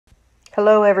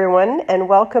Hello everyone, and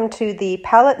welcome to the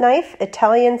palette knife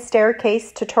Italian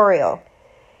staircase tutorial.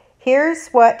 Here's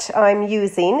what I'm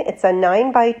using. It's a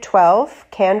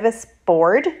 9x12 canvas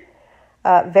board,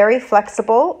 very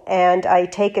flexible, and I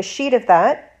take a sheet of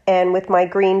that, and with my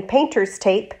green painter's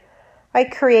tape I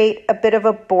create a bit of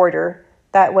a border.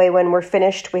 That way when we're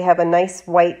finished we have a nice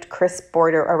white crisp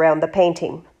border around the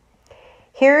painting.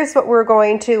 Here's what we're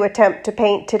going to attempt to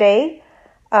paint today.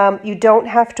 You don't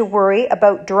have to worry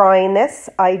about drawing this.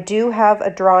 I do have a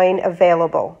drawing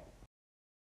available.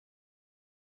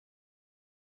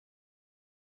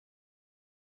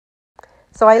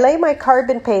 So I lay my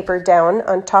carbon paper down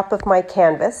on top of my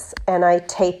canvas and I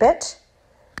tape it.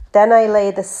 Then I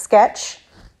lay the sketch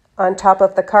on top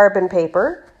of the carbon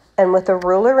paper, and with a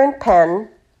ruler and pen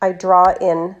I draw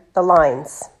in the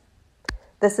lines.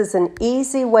 This is an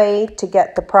easy way to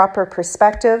get the proper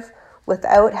perspective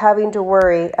without having to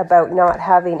worry about not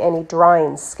having any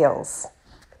drawing skills.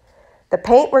 The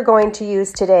paint we're going to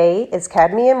use today is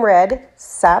cadmium red,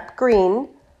 sap green,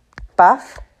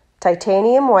 buff,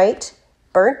 titanium white,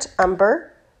 burnt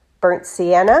umber, burnt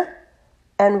sienna,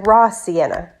 and raw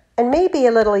sienna, and maybe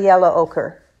a little yellow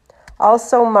ochre.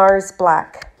 Also Mars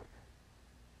black.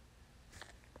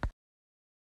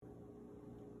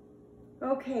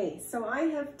 Okay, so I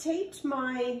have taped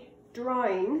my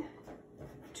drawing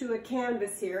to a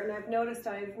canvas here, and I've noticed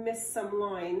I've missed some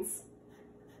lines,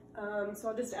 so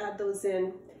I'll just add those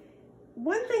in.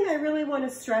 One thing I really want to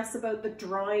stress about the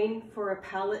drawing for a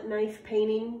palette knife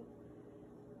painting,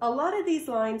 a lot of these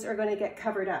lines are going to get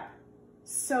covered up,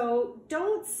 so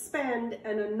don't spend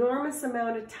an enormous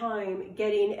amount of time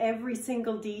getting every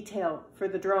single detail for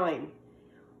the drawing.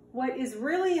 What is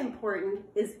really important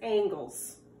is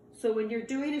angles. So when you're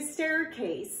doing a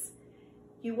staircase,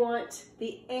 you want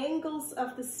the angles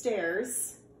of the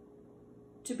stairs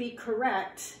to be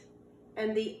correct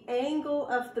and the angle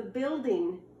of the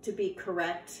building to be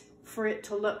correct for it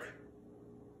to look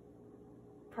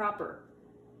proper.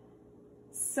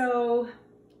 So,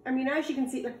 I mean, as you can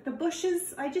see, like the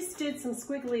bushes, I just did some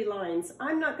squiggly lines.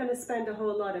 I'm not going to spend a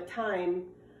whole lot of time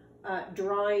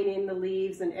drawing in the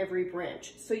leaves and every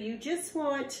branch. So you just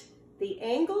want the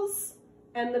angles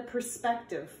and the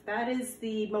perspective. That is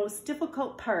the most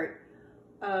difficult part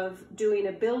of doing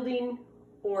a building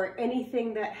or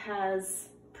anything that has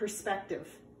perspective.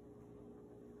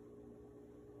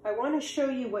 I want to show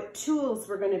you what tools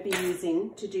we're going to be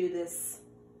using to do this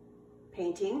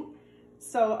painting.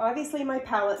 So obviously my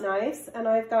palette knives, and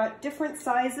I've got different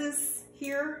sizes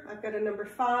here. I've got a number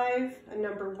 5, a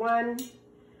number 1.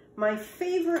 My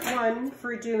favorite one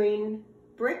for doing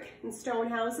brick and stone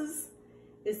houses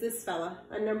is this fella,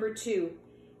 a number 2.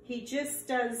 He just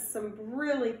does some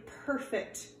really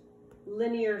perfect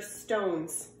linear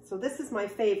stones. So this is my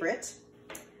favorite.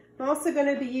 I'm also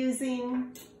going to be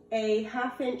using a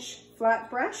 1/2 inch flat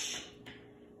brush.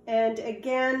 And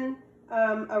again,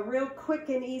 a real quick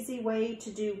and easy way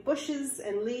to do bushes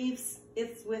and leaves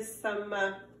is with some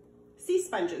sea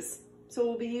sponges. So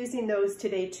we'll be using those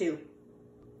today too.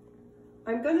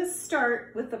 I'm going to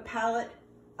start with a palette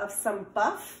of some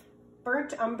buff,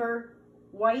 burnt umber,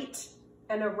 white,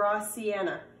 and a raw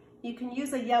sienna. You can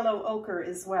use a yellow ochre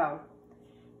as well.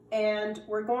 And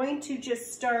we're going to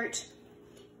just start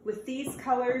with these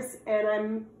colors, and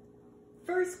I'm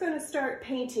first going to start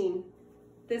painting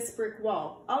this brick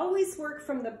wall. Always work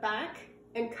from the back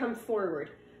and come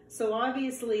forward. So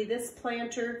obviously this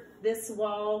planter, this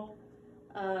wall,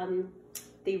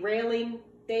 the railing,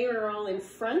 they are all in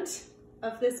front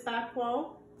of this back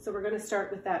wall. So we're going to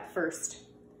start with that first.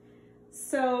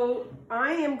 So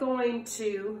I am going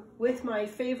to, with my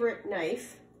favorite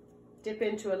knife, dip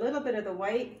into a little bit of the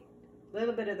white, a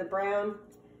little bit of the brown,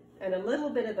 and a little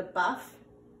bit of the buff,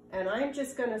 and I'm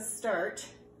just going to start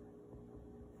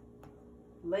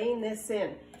laying this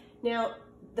in. Now,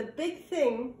 the big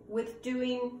thing with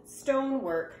doing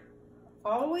stonework,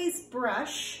 always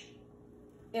brush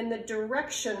in the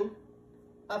direction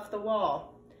of the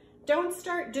wall. Don't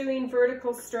start doing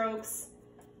vertical strokes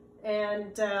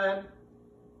and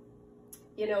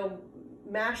you know,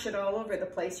 mash it all over the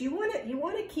place. You want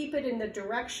to keep it in the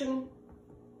direction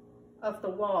of the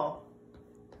wall.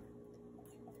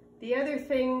 The other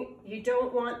thing, you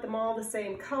don't want them all the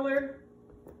same color,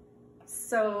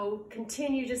 so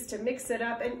continue just to mix it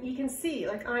up. And you can see,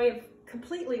 like, I have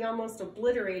completely almost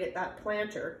obliterated that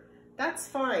planter. That's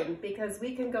fine, because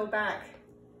we can go back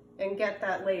and get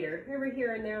that later. Every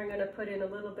here and there I'm going to put in a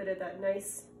little bit of that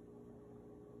nice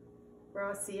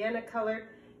raw sienna color.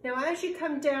 Now as you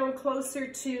come down closer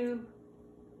to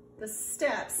the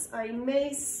steps, I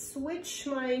may switch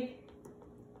my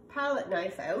palette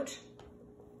knife out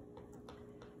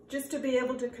just to be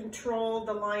able to control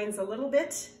the lines a little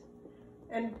bit.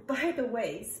 And by the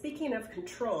way, speaking of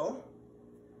control,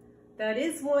 that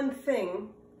is one thing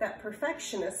that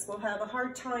perfectionists will have a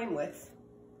hard time with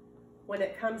when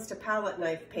it comes to palette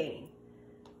knife painting,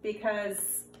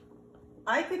 because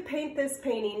I could paint this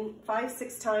painting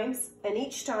 5-6 times, and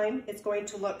each time it's going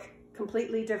to look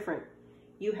completely different.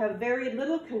 You have very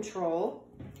little control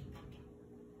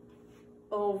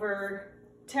over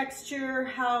texture,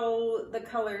 how the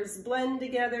colors blend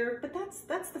together, but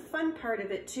that's the fun part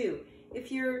of it too.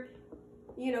 If you're,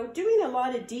 doing a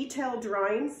lot of detailed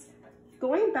drawings,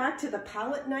 going back to the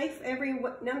palette knife every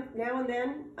now and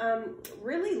then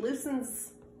really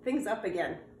loosens things up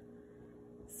again.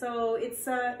 So it's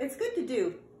good to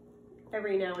do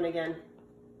every now and again.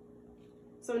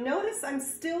 So notice I'm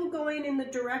still going in the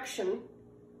direction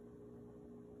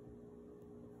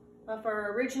of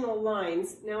our original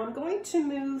lines. Now I'm going to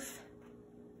move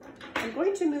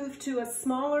to a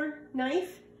smaller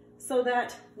knife so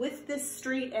that with this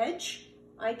straight edge,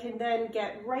 I can then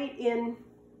get right in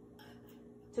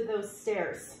to those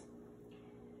stairs.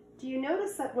 Do you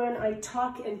notice that when I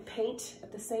talk and paint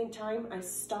at the same time, I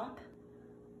stop?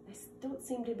 I don't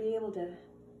seem to be able to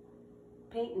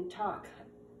paint and talk.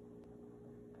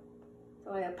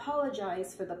 So I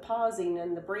apologize for the pausing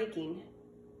and the breaking.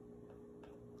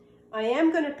 I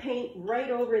am going to paint right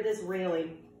over this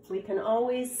railing. We can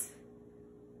always,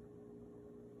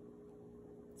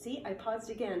 see, I paused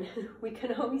again. We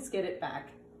can always get it back.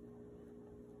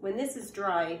 When this is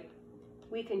dry,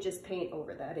 we can just paint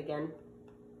over that again.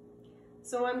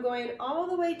 So I'm going all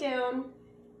the way down.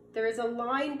 There is a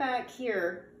line back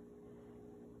here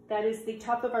that is the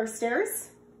top of our stairs.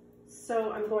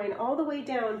 So I'm going all the way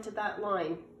down to that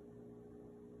line.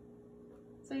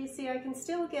 So you see, I can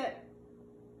still get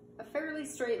a fairly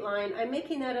straight line. I'm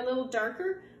making that a little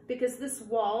darker because this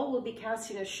wall will be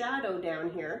casting a shadow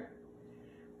down here.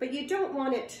 But you don't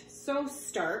want it so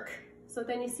stark. So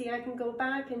then you see I can go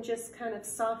back and just kind of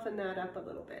soften that up a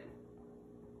little bit.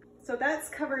 So that's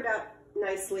covered up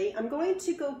nicely. I'm going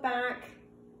to go back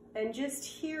and just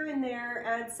here and there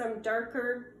add some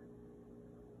darker,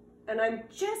 and I'm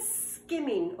just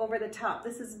skimming over the top.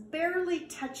 This is barely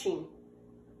touching.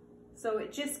 So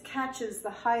it just catches the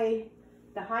high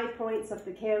points of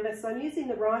the canvas. So I'm using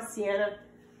the raw sienna,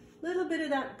 a little bit of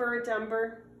that burnt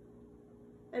umber,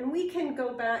 and we can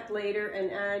go back later and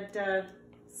add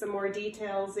some more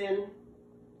details in.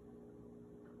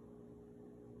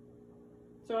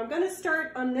 So I'm going to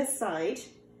start on this side,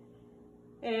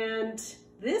 and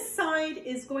this side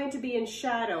is going to be in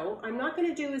shadow. I'm not going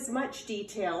to do as much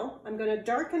detail. I'm going to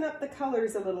darken up the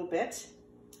colors a little bit,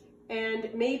 and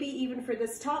maybe even for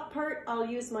this top part I'll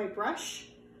use my brush,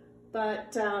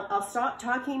 but I'll stop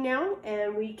talking now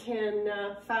and we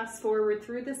can fast forward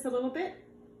through this a little bit,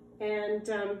 and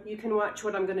you can watch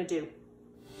what I'm going to do.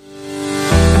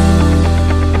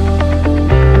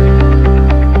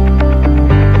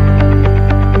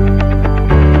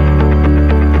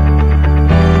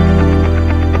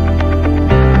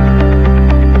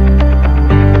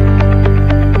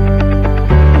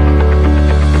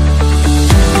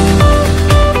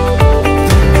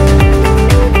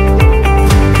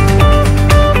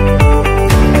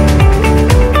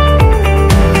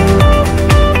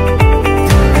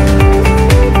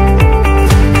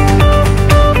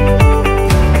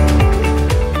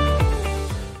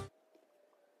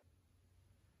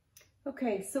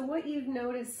 Okay, so what you've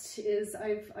noticed is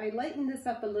I lightened this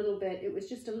up a little bit. It was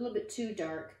just a little bit too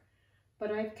dark,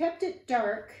 but I've kept it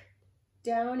dark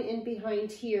down in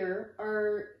behind here.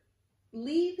 Our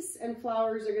leaves and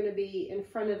flowers are going to be in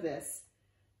front of this,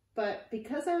 but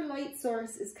because our light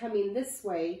source is coming this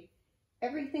way,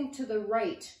 everything to the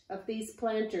right of these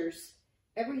planters,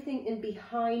 everything in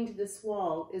behind this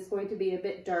wall is going to be a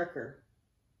bit darker.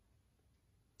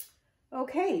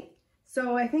 Okay.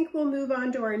 So I think we'll move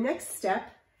on to our next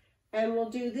step, and we'll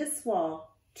do this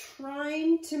wall,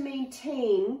 trying to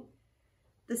maintain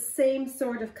the same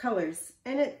sort of colors.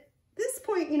 And at this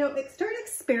point, start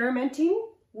experimenting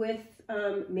with,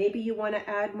 maybe you want to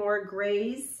add more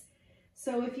grays.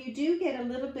 So if you do get a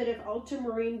little bit of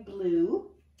ultramarine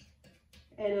blue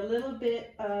and a little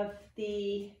bit of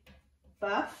the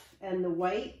buff and the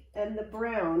white and the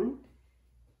brown,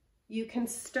 you can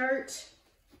start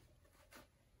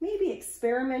maybe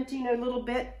experimenting a little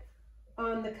bit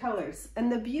on the colors.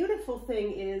 And the beautiful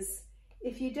thing is,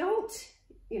 if you don't,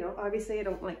 obviously I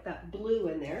don't like that blue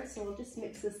in there, so I'll just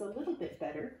mix this a little bit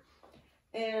better.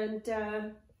 And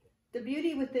the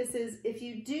beauty with this is, if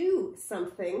you do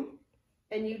something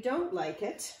and you don't like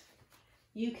it,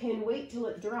 you can wait till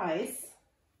it dries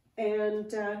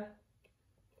and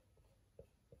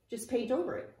just paint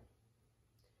over it.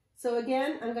 So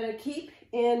again, I'm going to keep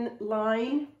in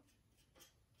line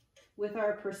with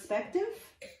our perspective,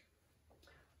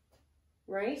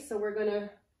 right? So we're going to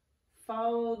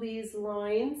follow these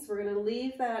lines. We're going to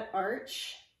leave that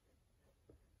arch.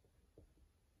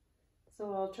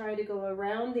 So I'll try to go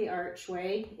around the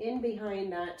archway in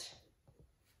behind that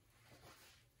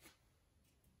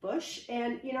bush,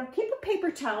 and you know, keep a paper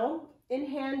towel in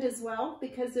hand as well,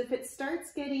 because if it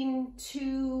starts getting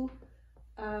too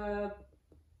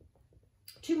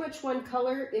much one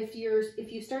color, if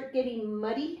you start getting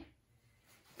muddy,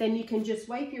 then you can just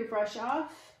wipe your brush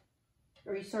off,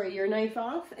 or sorry, your knife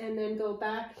off, and then go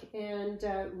back and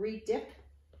re-dip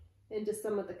into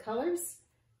some of the colors.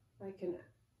 I can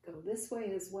go this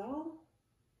way as well.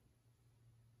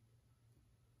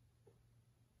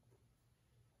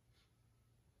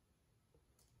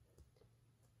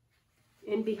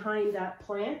 In behind that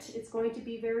plant, it's going to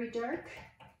be very dark.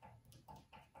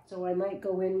 So I might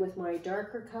go in with my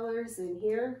darker colors in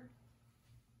here.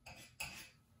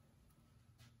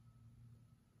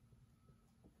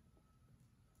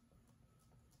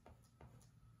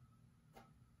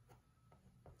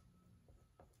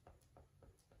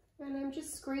 And I'm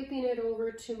just scraping it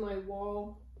over to my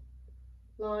wall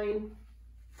line,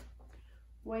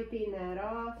 wiping that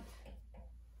off.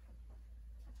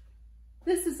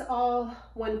 This is all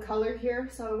one color here,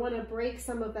 so I want to break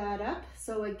some of that up.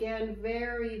 So again,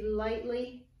 very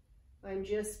lightly, I'm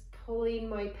just pulling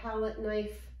my palette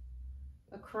knife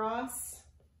across.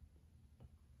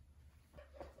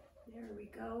 There we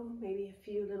go, maybe a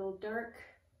few little dark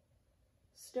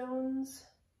stones.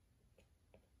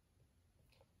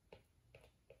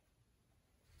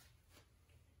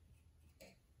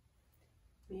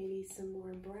 Maybe some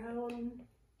more brown.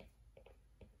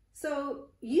 So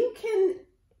you can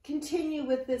continue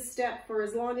with this step for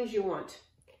as long as you want.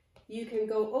 You can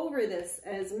go over this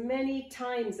as many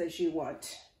times as you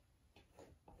want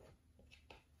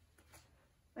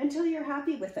until you're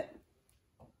happy with it.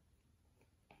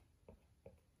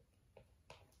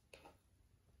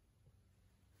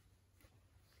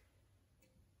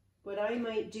 What I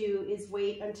might do is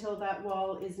wait until that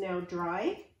wall is now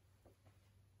dry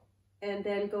and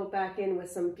then go back in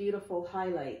with some beautiful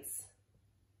highlights.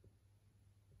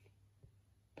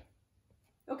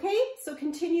 Okay, so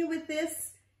continue with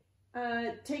this.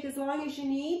 Take as long as you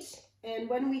need, and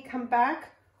when we come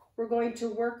back, we're going to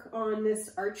work on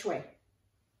this archway.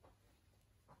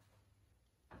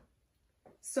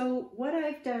 So what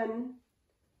I've done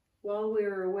while we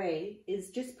were away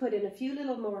is just put in a few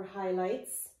little more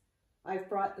highlights. I've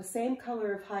brought the same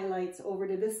color of highlights over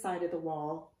to this side of the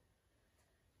wall.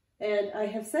 And I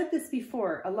have said this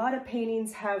before, a lot of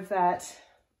paintings have that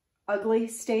ugly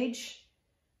stage.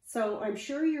 So I'm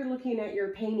sure you're looking at your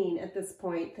painting at this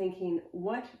point thinking,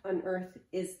 what on earth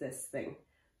is this thing?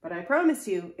 But I promise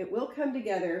you, it will come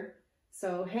together.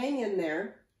 So hang in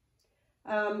there.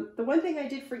 The one thing I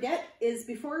did forget is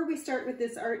before we start with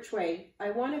this archway,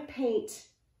 I want to paint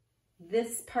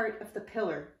this part of the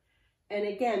pillar. And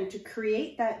again, to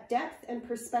create that depth and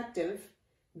perspective,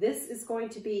 this is going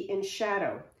to be in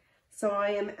shadow. So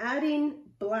I am adding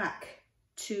black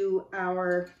to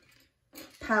our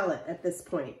palette at this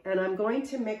point, and I'm going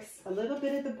to mix a little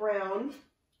bit of the brown,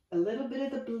 a little bit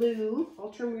of the blue,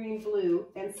 ultramarine blue,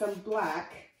 and some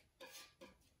black.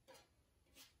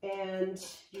 And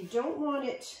you don't want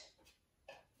it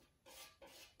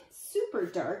super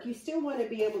dark. You still want to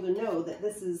be able to know that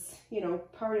this is, you know,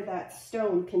 part of that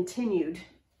stone continued.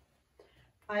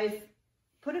 I've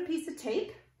put a piece of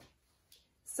tape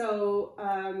so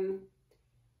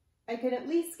I can at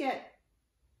least get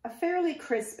a fairly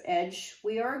crisp edge.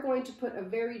 We are going to put a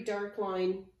very dark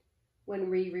line when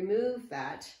we remove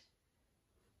that.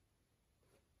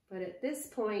 But at this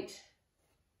point,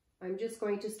 I'm just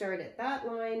going to start at that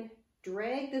line,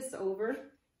 drag this over.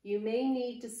 You may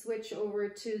need to switch over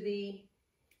to the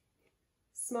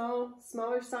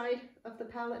smaller side of the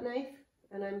palette knife,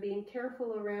 and I'm being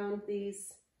careful around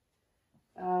these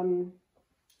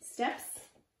steps.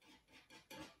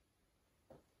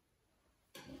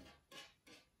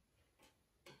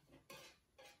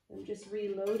 I'm just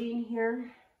reloading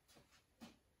here.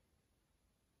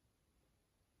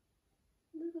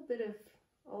 A little bit of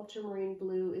ultramarine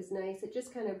blue is nice. It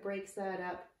just kind of breaks that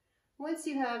up. Once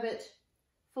you have it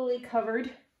fully covered,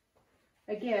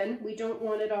 again, we don't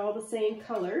want it all the same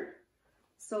color.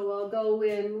 So I'll go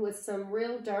in with some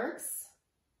real darks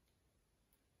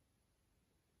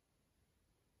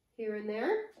here and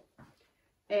there.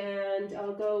 And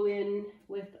I'll go in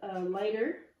with a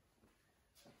lighter.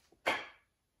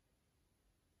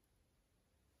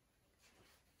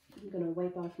 I'm going to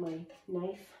wipe off my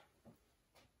knife.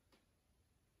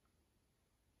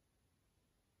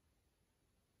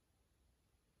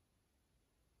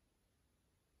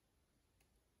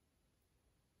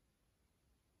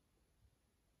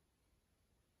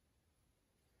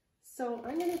 So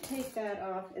I'm going to take that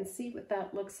off and see what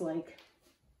that looks like.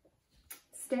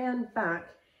 Stand back.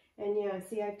 And yeah,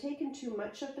 see, I've taken too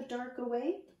much of the dark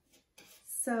away.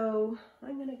 So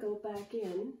I'm going to go back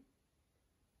in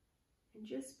and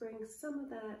just bring some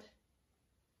of that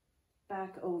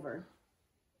back over.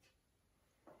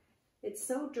 It's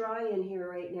so dry in here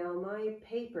right now. My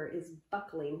paper is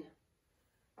buckling.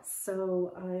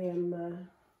 So I am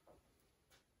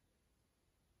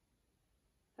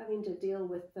having to deal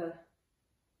with the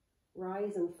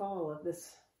rise and fall of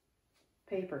this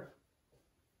paper.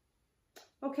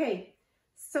 Okay,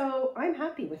 so I'm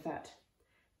happy with that.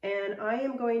 And I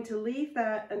am going to leave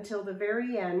that until the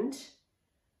very end,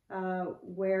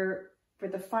 where for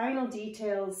the final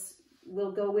details,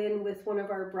 we'll go in with one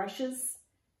of our brushes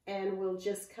and we'll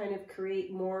just kind of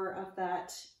create more of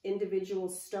that individual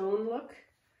stone look.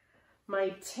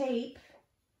 My tape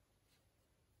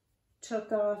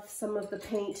took off some of the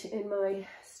paint in my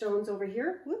stones over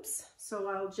here. Whoops. So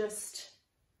I'll just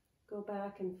go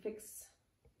back and fix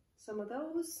some of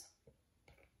those.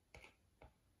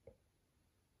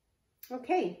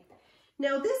 Okay,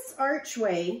 now this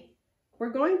archway, we're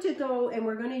going to go and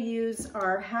we're going to use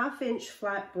our 1/2"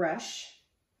 flat brush.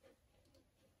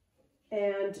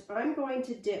 And I'm going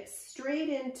to dip straight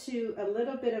into a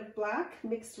little bit of black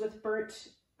mixed with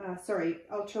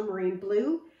ultramarine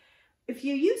blue. If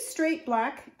you use straight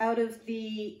black out of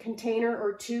the container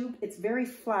or tube, it's very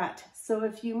flat. So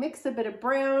if you mix a bit of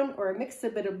brown or mix a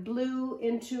bit of blue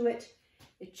into it,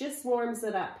 it just warms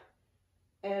it up.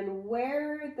 And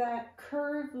where that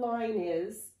curved line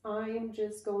is, I'm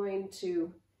just going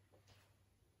to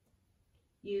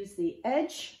use the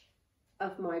edge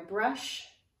of my brush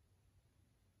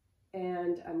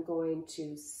and I'm going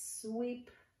to sweep.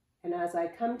 And as I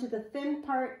come to the thin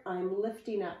part, I'm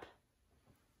lifting up.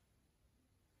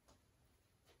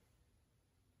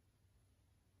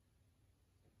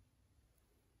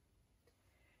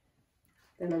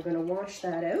 Then I'm going to wash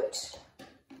that out.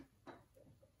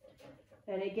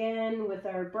 And again, with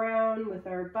our brown, with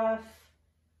our buff,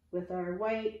 with our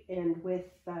white, and with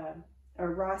our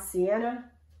raw sienna,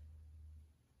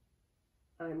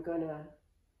 I'm going to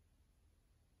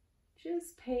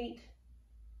just paint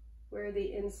where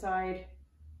the inside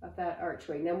of that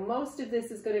archway. Now, most of this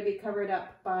is going to be covered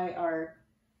up by our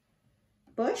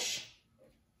bush,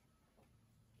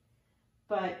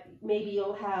 but maybe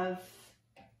you'll have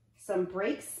some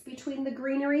breaks between the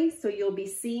greenery, so you'll be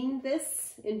seeing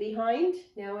this in behind.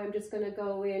 Now I'm just going to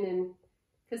go in and,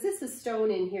 because this is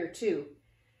stone in here too.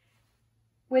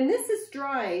 When this is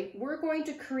dry, we're going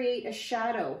to create a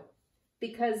shadow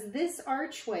because this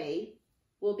archway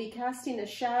will be casting a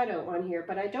shadow on here,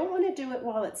 but I don't want to do it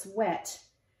while it's wet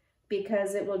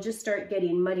because it will just start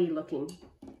getting muddy looking.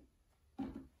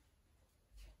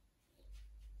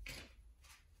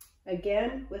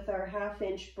 Again, with our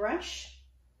 1/2" brush,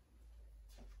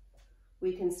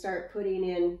 we can start putting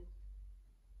in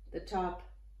the top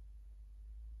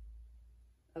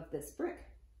of this brick.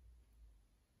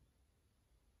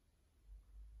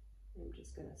 I'm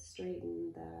just going to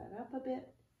straighten that up a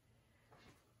bit.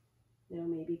 Now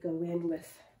maybe go in with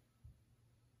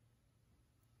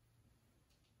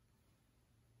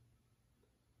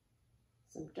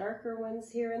some darker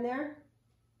ones here and there.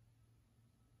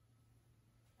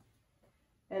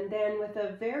 And then with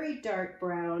a very dark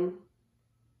brown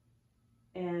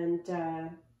and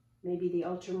maybe the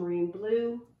ultramarine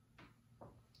blue,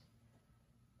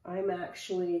 I'm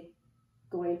actually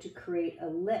going to create a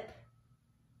lip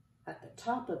at the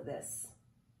top of this.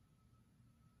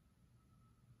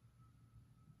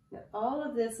 Now, all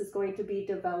of this is going to be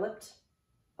developed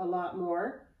a lot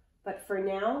more, but for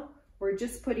now, we're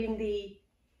just putting the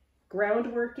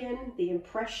groundwork in, the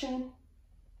impression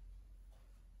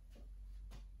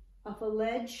of a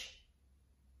ledge.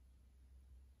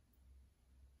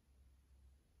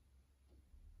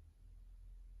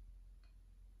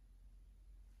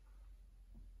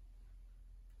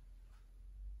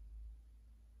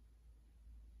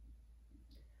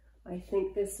 I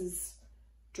think this is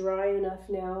dry enough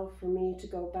now for me to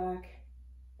go back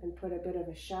and put a bit of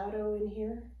a shadow in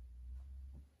here.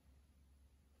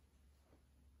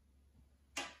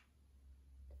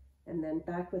 And then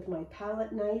back with my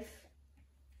palette knife,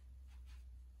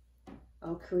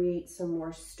 I'll create some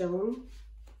more stone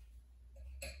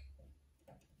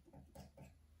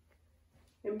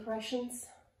impressions.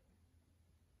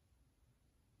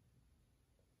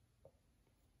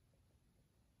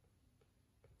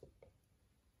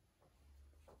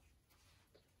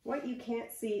 What you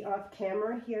can't see off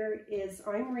camera here is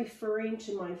I'm referring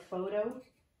to my photo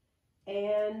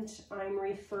and I'm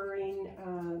referring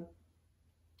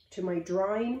to my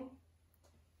drawing,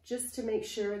 just to make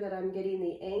sure that I'm getting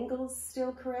the angles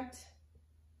still correct.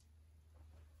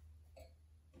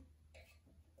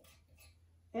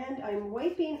 And I'm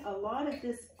wiping a lot of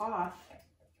this off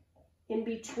in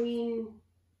between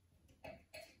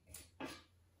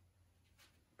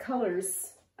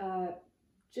colors,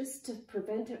 just to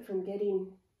prevent it from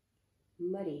getting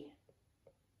muddy.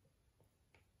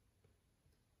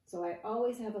 So I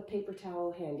always have a paper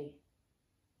towel handy.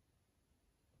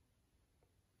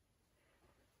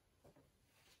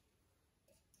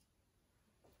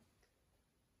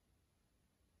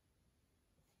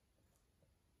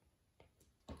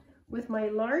 With my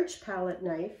large palette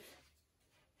knife,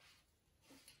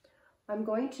 I'm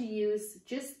going to use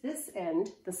just this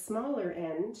end, the smaller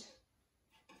end,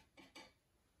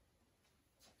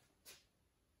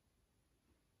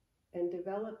 and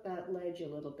develop that ledge a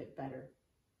little bit better.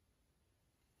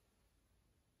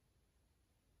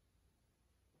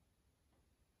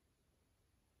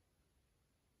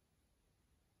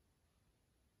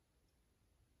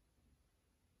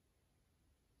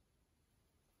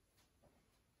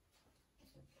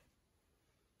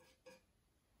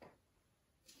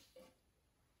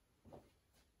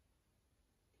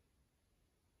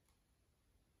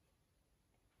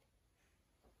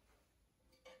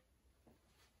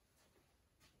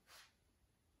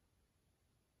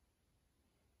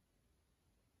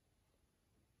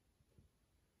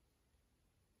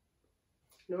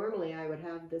 Normally I would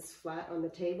have this flat on the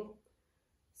table,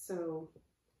 so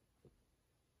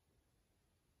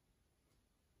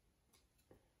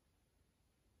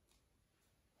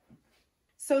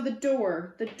the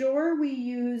door we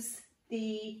use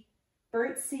the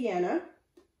burnt sienna,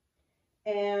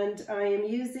 and I am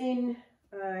using,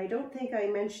 I don't think I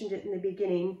mentioned it in the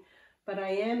beginning, but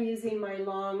I am using my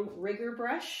long rigger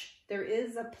brush. There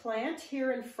is a plant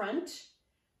here in front.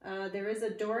 There is a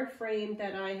door frame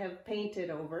that I have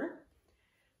painted over,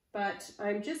 but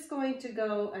I'm just going to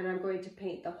go and I'm going to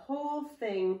paint the whole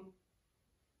thing,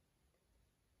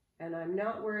 and I'm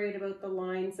not worried about the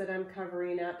lines that I'm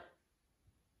covering up.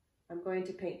 I'm going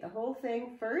to paint the whole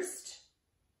thing first.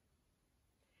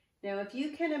 Now, if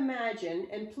you can imagine,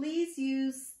 and please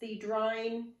use the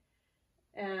drawing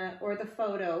or the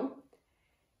photo,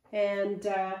 and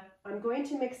I'm going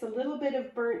to mix a little bit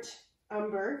of burnt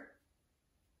umber.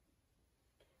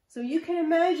 So you can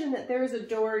imagine that there's a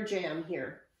door jamb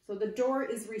here. So the door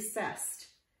is recessed.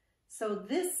 So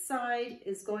this side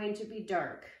is going to be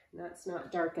dark. That's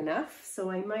not dark enough.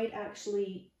 So I might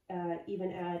actually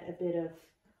even add a bit of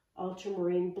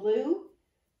ultramarine blue,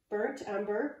 burnt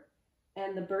umber,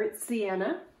 and the burnt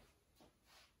sienna.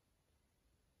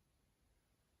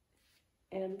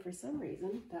 And for some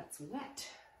reason, that's wet.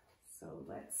 So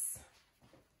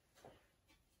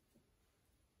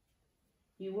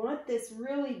you want this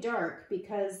really dark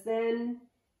because then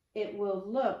it will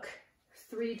look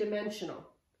three-dimensional.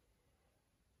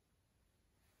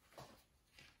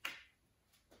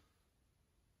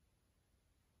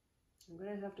 I'm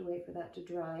going to have to wait for that to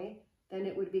dry. Then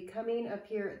it would be coming up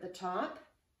here at the top.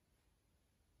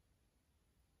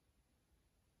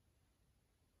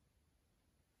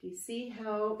 Do you see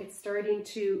how it's starting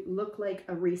to look like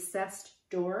a recessed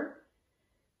door?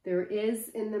 There is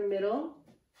in the middle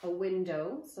a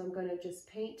window, so I'm going to just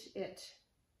paint it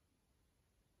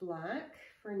black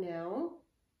for now.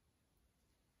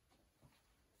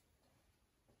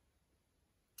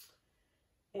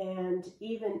 And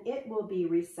even it will be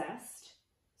recessed.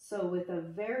 So with a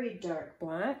very dark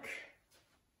black,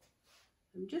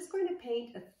 I'm just going to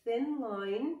paint a thin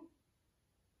line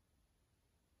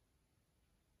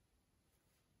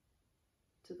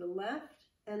to the left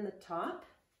and the top.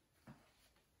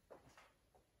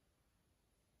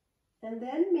 And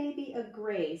then maybe a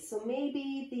gray. So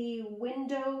maybe the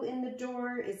window in the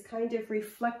door is kind of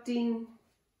reflecting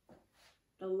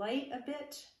the light a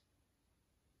bit.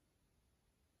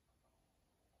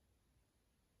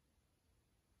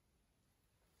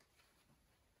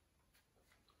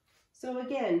 So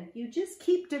again, you just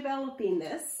keep developing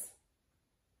this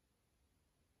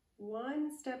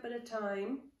one step at a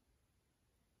time,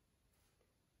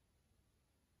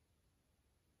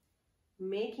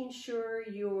 making sure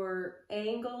your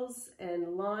angles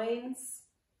and lines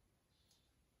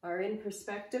are in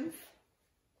perspective.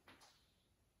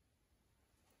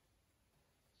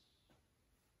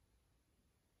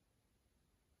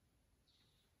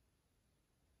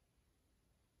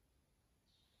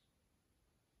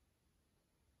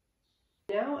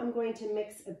 Now I'm going to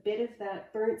mix a bit of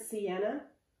that burnt sienna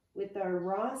with our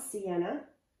raw sienna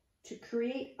to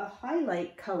create a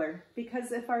highlight color,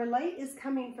 because if our light is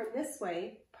coming from this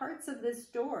way, parts of this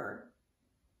door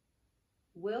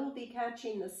will be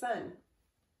catching the sun.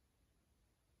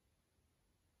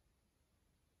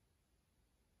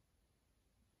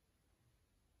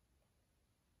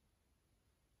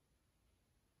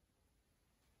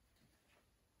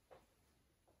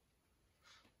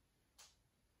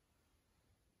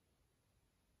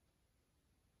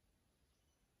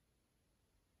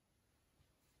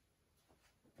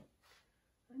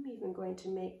 I'm even going to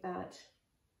make that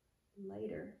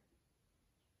lighter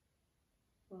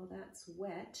while that's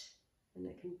wet and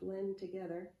it can blend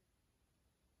together.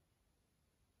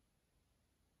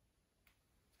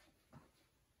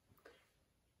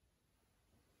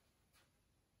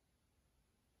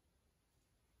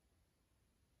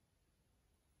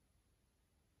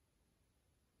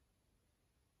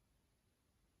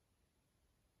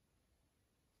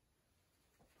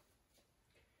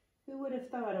 Who would have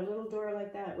thought a little door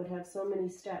like that would have so many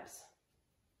steps?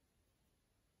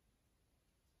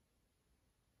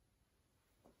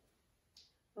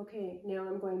 Okay, now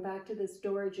I'm going back to this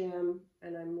door jamb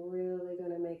and I'm really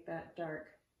going to make that dark.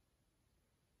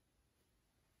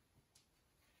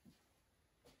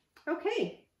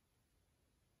 Okay.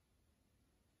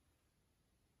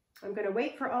 I'm going to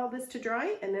wait for all this to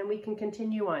dry and then we can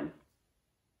continue on.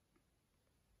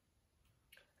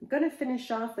 I'm going to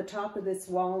finish off the top of this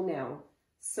wall now.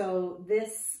 So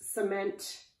this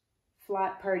cement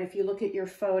flat part, if you look at your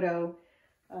photo,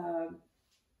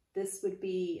 this would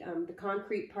be the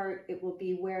concrete part. It will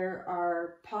be where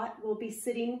our pot will be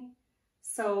sitting.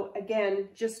 So again,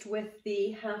 just with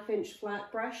the 1/2-inch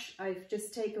flat brush, I've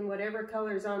just taken whatever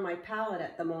color's on my palette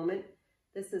at the moment.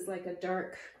 This is like a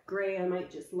dark gray. I might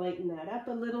just lighten that up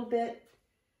a little bit.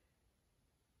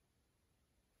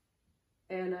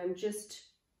 And I'm just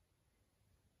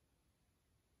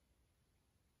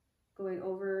going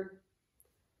over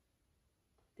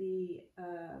the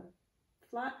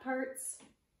flat parts.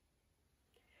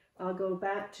 I'll go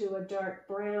back to a dark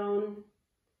brown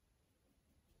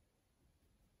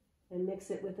and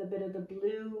mix it with a bit of the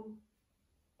blue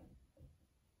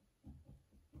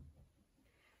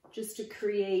just to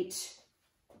create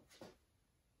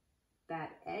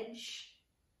that edge.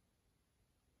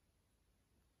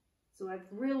 So I've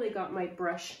really got my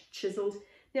brush chiseled.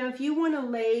 Now if you want to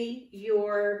lay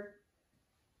your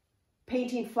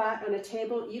painting flat on a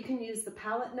table, you can use the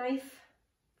palette knife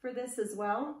for this as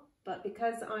well, but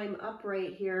because I'm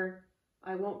upright here,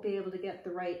 I won't be able to get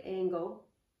the right angle.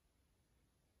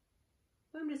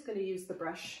 I'm just going to use the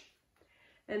brush.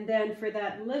 And then for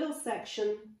that little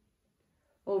section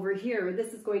over here,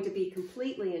 this is going to be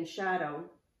completely in shadow,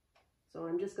 so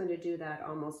I'm just going to do that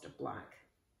almost a black.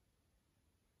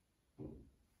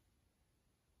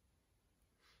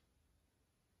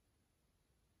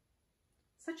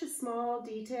 Such a small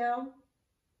detail,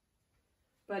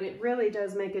 but it really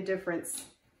does make a difference.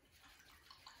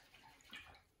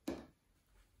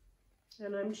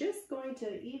 And I'm just going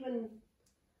to even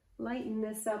lighten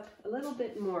this up a little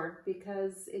bit more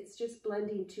because it's just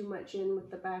blending too much in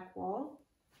with the back wall.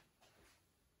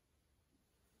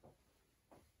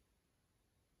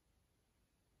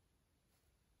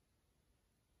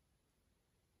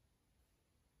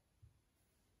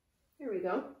 There we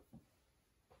go.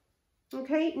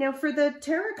 Okay, now for the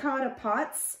terracotta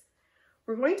pots,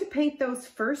 we're going to paint those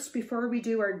first before we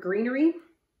do our greenery.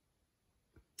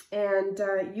 And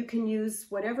you can use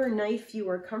whatever knife you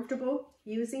are comfortable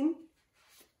using.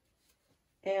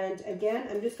 And again,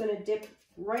 I'm just going to dip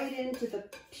right into the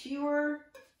pure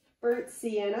burnt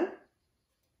sienna.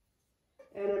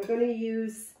 And I'm going to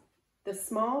use the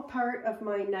small part of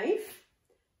my knife.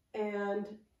 And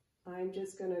I'm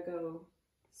just going to go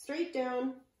straight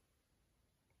down.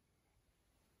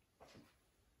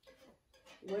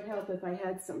 Would help if I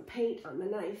had some paint on the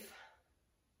knife.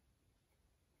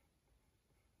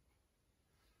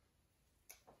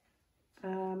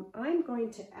 I'm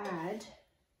going to add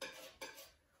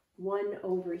one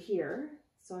over here.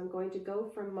 So I'm going to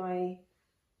go from my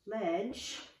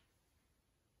ledge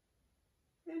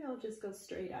and I'll just go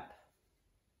straight up.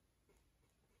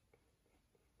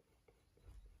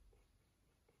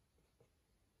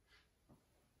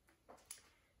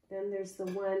 Then there's the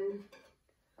one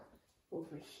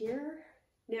over here.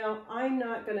 Now, I'm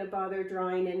not going to bother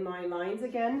drawing in my lines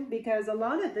again because a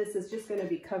lot of this is just going to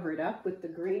be covered up with the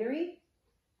greenery.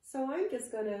 So I'm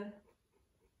just going to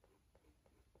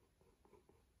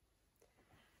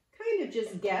kind of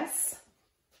just guess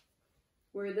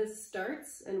where this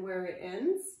starts and where it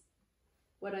ends.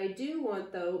 What I do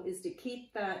want though is to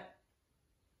keep that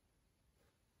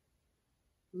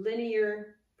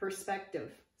linear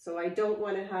perspective. So I don't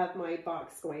want to have my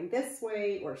box going this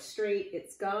way or straight.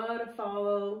 It's got to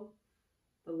follow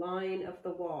the line of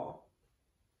the wall.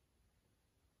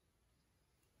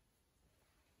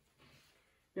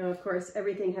 Now, of course,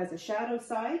 everything has a shadow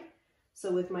side.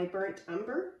 So with my burnt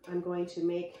umber, I'm going to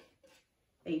make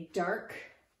a dark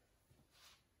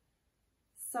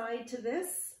side to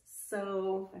this.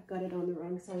 So I've got it on the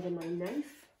wrong side of my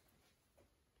knife.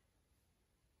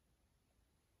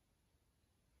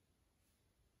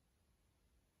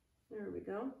 There we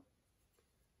go.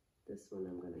 This one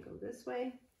I'm going to go this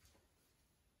way.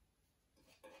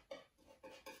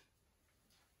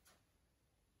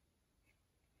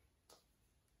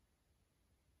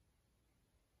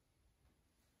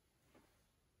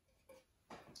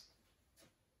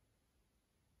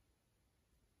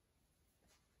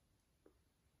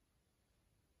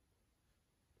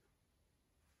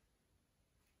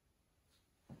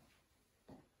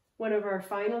 One of our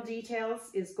final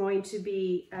details is going to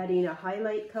be adding a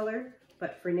highlight color,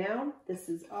 but for now, this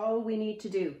is all we need to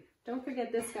do. Don't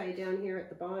forget this guy down here at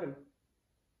the bottom.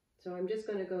 So I'm just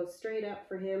going to go straight up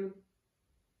for him.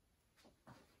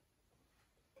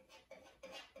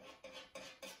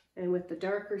 And with the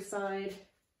darker side,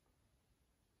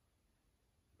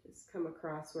 just come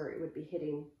across where it would be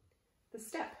hitting the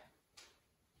step.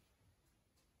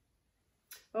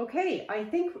 Okay, I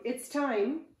think it's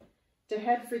time to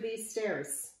head for these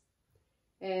stairs.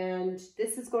 And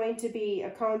this is going to be a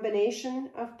combination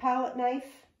of palette knife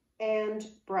and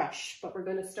brush, but we're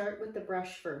going to start with the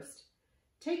brush first.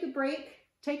 Take a break,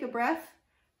 take a breath,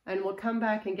 and we'll come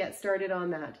back and get started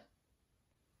on that.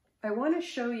 I want to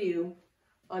show you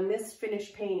on this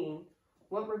finished painting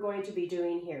what we're going to be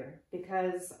doing here,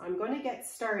 because I'm going to get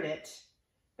started,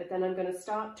 but then I'm going to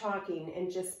stop talking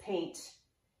and just paint,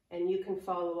 and you can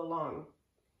follow along.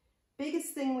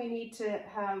 Biggest thing we need to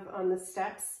have on the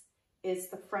steps is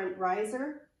the front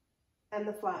riser and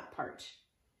the flat part.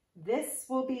 This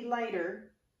will be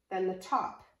lighter than the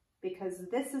top because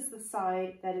this is the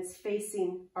side that is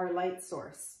facing our light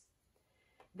source.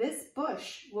 This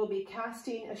bush will be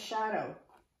casting a shadow.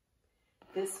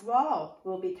 This wall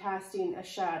will be casting a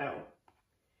shadow.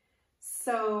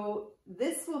 So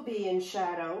this will be in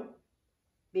shadow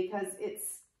because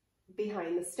it's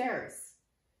behind the stairs.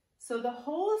 So the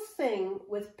whole thing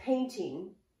with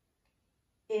painting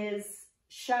is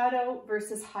shadow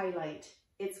versus highlight.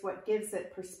 It's what gives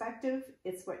it perspective.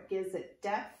 It's what gives it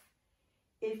depth.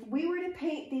 If we were to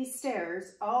paint these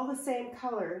stairs all the same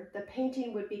color, the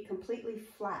painting would be completely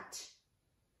flat.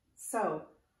 So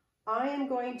I am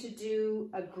going to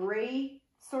do a gray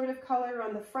sort of color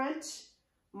on the front,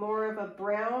 more of a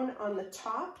brown on the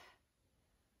top.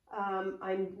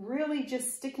 I'm really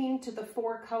just sticking to the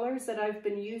 4 colors that I've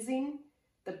been using: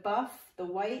 the buff, the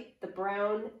white, the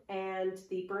brown, and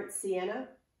the burnt sienna.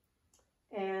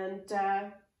 And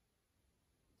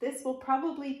this will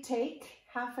probably take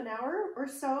half an hour or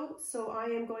so, so I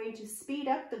am going to speed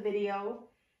up the video,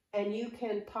 and you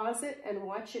can pause it and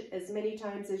watch it as many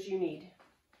times as you need.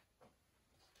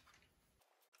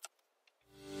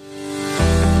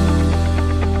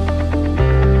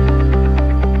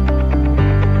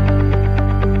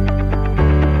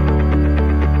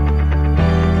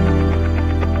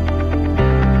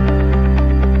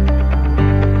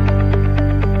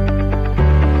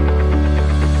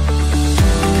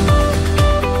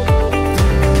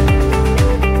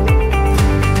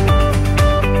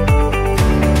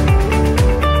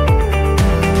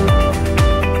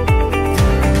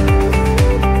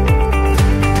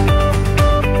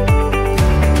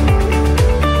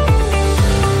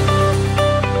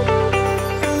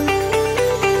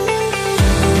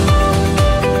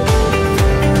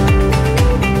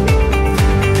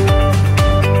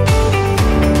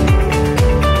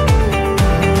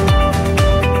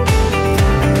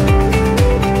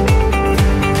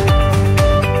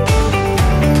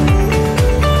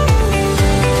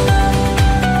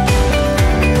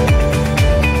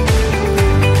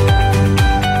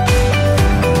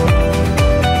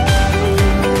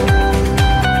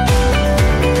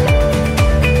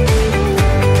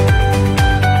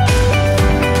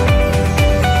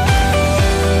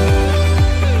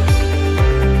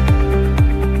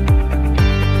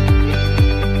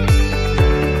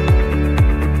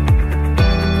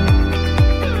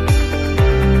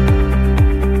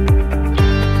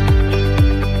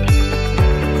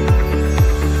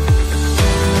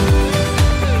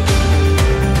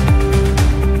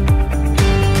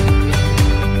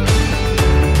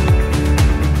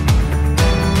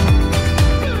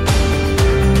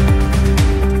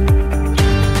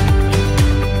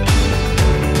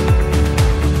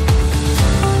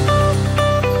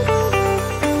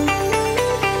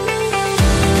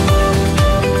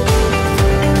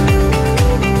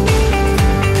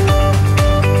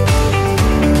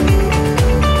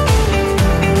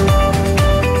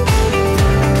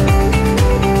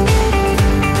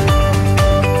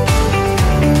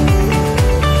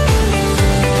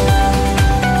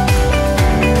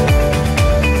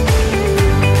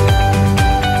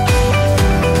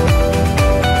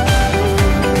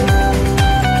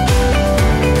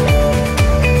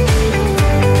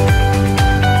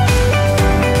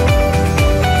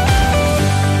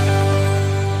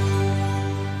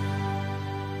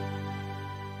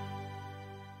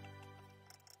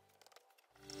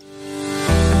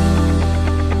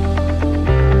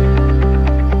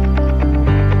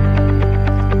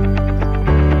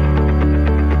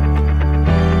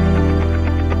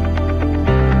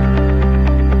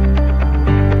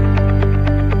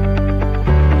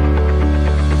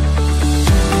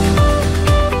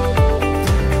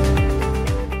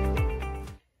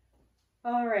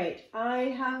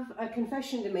 have a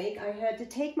confession to make. I had to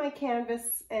take my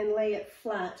canvas and lay it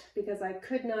flat because I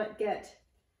could not get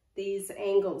these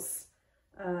angles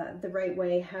the right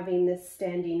way, having this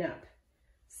standing up.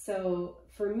 So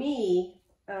for me,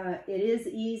 it is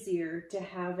easier to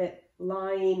have it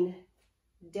lying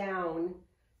down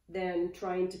than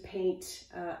trying to paint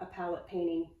a palette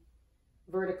painting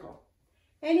vertical.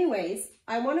 Anyways,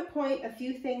 I want to point a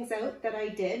few things out that I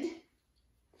did.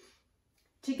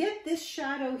 To get this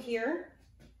shadow here,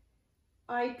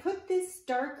 I put this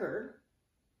darker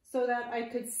so that I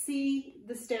could see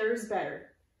the stairs better.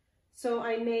 So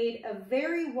I made a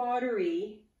very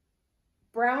watery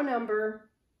brown umber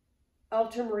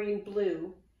ultramarine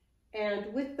blue,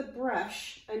 and with the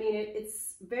brush, I mean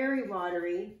it's very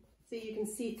watery so you can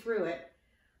see through it.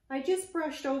 I just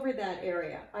brushed over that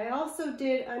area. I also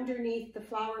did underneath the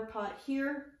flower pot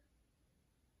here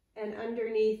and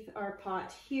underneath our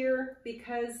pot here,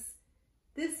 because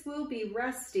this will be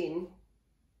resting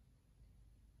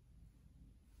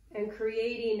and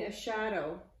creating a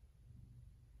shadow.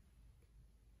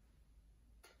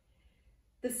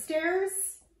 The stairs,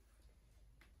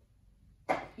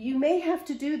 you may have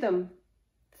to do them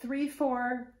 3,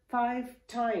 4, 5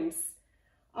 times.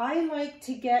 I like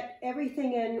to get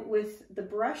everything in with the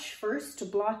brush first to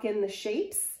block in the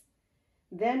shapes.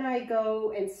 Then I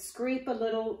go and scrape a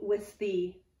little with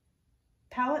the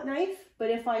palette knife, but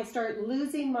if I start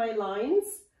losing my lines,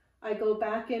 I go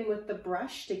back in with the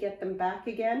brush to get them back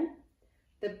again.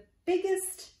 The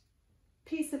biggest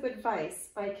piece of advice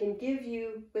I can give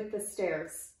you with the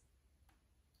stairs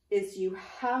is you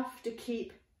have to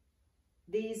keep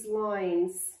these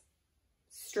lines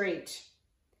straight.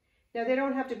 Now they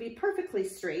don't have to be perfectly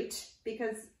straight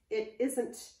because it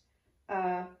isn't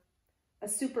a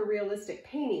super realistic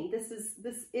painting.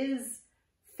 This is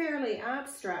fairly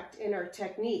abstract in our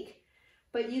technique,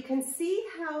 but you can see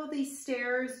how these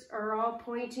stairs are all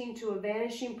pointing to a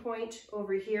vanishing point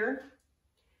over here.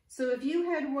 So if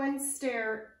you had one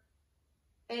stair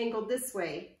angled this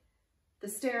way, the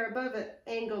stair above it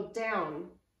angled down,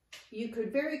 you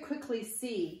could very quickly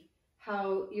see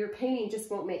how your painting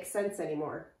just won't make sense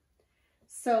anymore.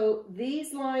 So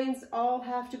these lines all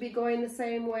have to be going the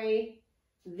same way.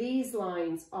 These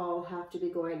lines all have to be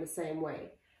going the same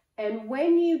way. And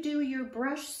when you do your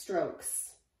brush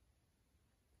strokes,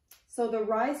 so the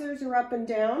risers are up and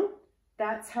down,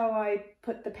 that's how I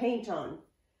put the paint on.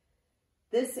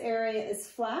 This area is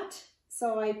flat,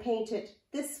 so I paint it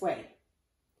this way.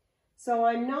 So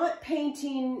I'm not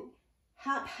painting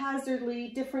haphazardly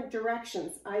different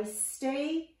directions. I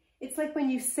stay, it's like when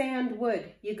you sand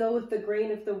wood, you go with the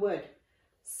grain of the wood.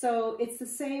 So it's the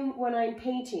same when I'm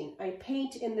painting. I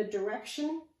paint in the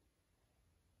direction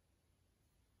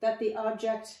that the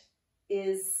object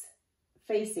is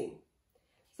facing.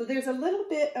 So there's a little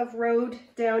bit of road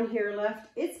down here left.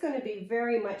 It's going to be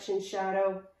very much in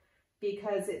shadow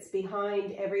because it's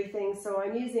behind everything. So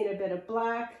I'm using a bit of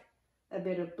black, a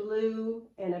bit of blue,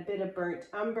 and a bit of burnt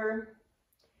umber.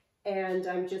 And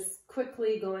I'm just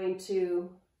quickly going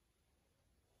to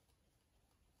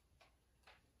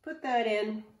put that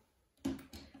in,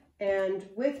 and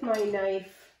with my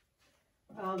knife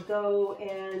I'll go,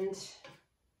 and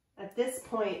at this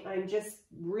point I'm just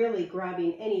really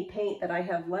grabbing any paint that I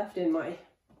have left in my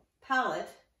palette,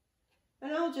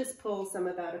 and I'll just pull some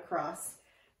of that across.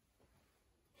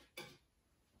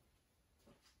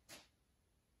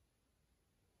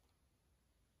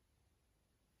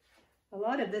 A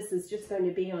lot of this is just going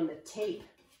to be on the tape,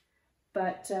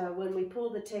 but when we pull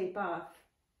the tape off,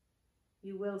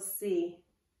 you will see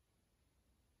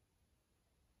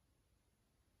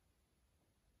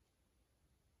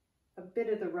a bit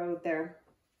of the road there.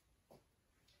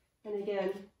 And again,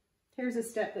 here's a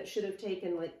step that should have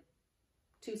taken like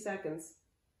 2 seconds.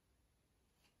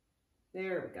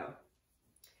 There we go.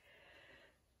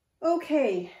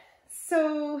 Okay,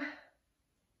 so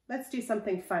let's do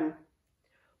something fun.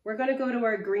 We're going to go to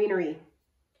our greenery.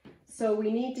 So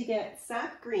we need to get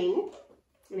sap green.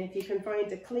 And if you can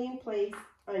find a clean place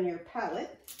on your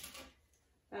palette,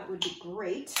 that would be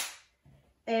great.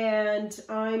 And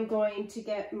I'm going to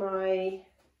get my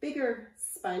bigger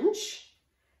sponge,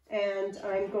 and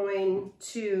I'm going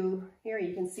to, here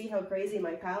you can see how crazy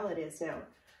my palette is now.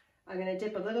 I'm going to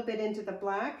dip a little bit into the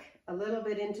black, a little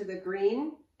bit into the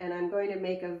green, and I'm going to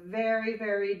make a very,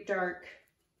 very dark,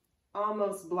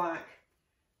 almost black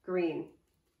green.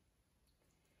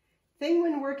 Thing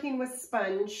when working with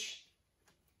sponge,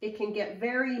 it can get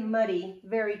very muddy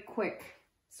very quick.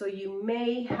 So you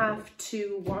may have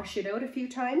to wash it out a few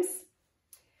times.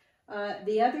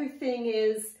 The other thing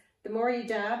is, the more you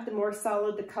dab, the more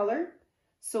solid the color.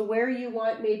 So where you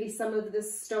want maybe some of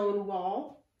this stone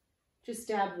wall, just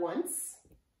dab once.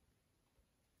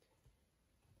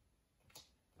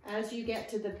 As you get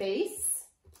to the base,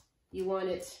 you want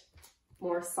it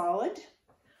more solid.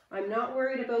 I'm not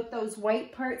worried about those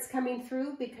white parts coming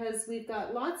through because we've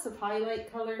got lots of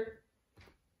highlight color.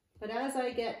 But as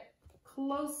I get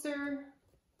closer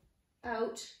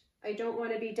out, I don't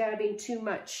want to be dabbing too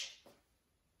much.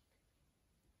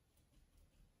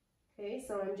 Okay,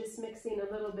 so I'm just mixing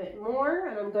a little bit more,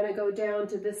 and I'm going to go down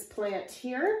to this plant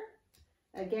here.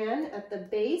 Again, at the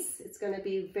base, it's going to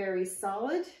be very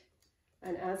solid.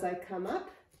 And as I come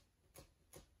up,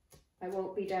 I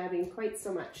won't be dabbing quite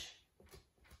so much.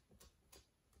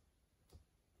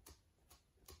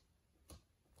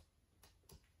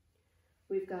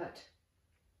 We've got,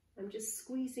 I'm just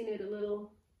squeezing it a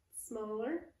little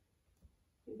smaller.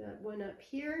 We've got one up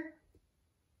here.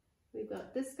 We've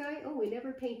got this guy. Oh, we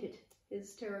never painted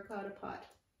his terracotta pot.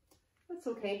 That's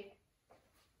okay.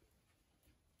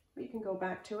 We can go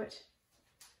back to it.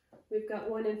 We've got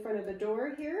one in front of the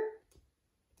door here.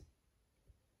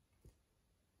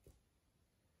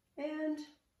 And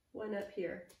one up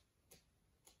here.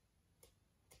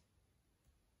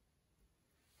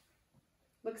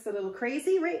 Looks a little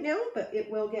crazy right now, but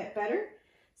it will get better.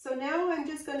 So now I'm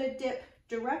just going to dip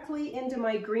directly into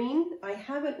my green. I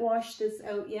haven't washed this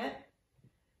out yet,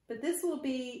 but this will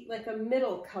be like a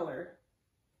middle color.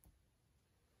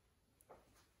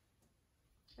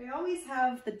 I always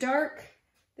have the dark,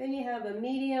 then you have a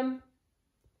medium,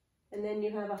 and then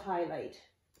you have a highlight.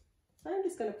 So I'm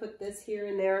just going to put this here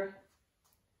and there.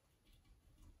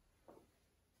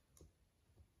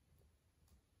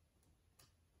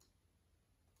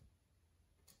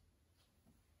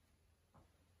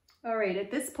 All right, at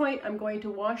this point, I'm going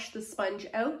to wash the sponge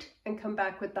out and come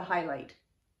back with the highlight.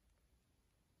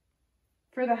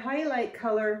 For the highlight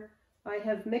color, I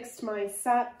have mixed my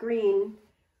sap green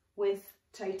with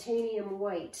titanium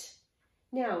white.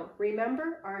 Now,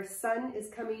 remember, our sun is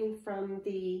coming from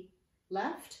the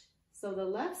left, so the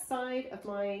left side of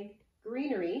my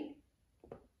greenery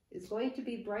is going to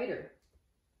be brighter.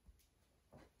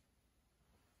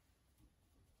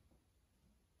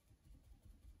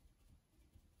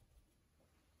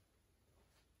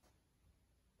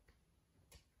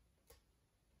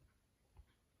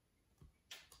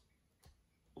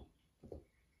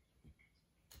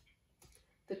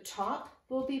 The top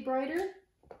will be brighter,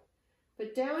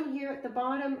 but down here at the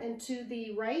bottom and to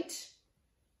the right,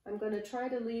 I'm going to try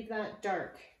to leave that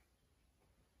dark.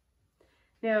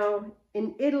 Now,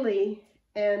 in Italy,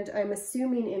 and I'm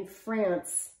assuming in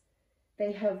France,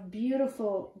 they have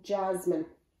beautiful jasmine,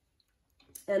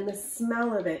 and the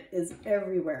smell of it is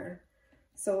everywhere.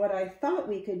 So what I thought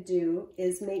we could do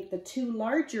is make the two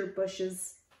larger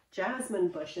bushes jasmine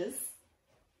bushes,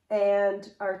 and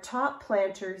our top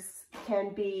planters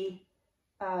can be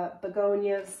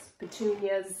begonias,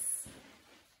 petunias,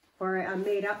 or a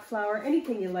made-up flower,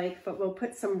 anything you like, but we'll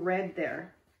put some red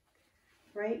there.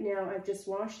 Right now, I've just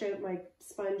washed out my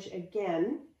sponge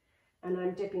again, and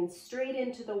I'm dipping straight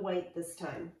into the white this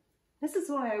time. This is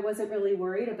why I wasn't really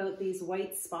worried about these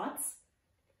white spots,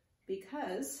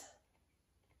 because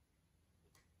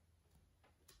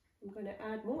I'm going to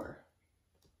add more.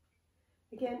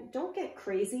 Again, don't get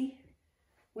crazy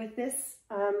with this.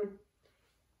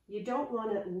 You don't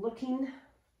want it looking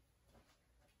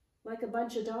like a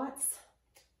bunch of dots,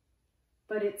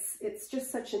 but it's just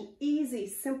such an easy,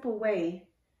 simple way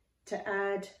to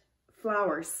add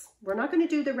flowers. We're not going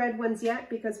to do the red ones yet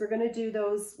because we're going to do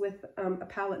those with a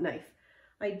palette knife.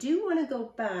 I do want to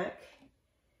go back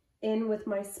in with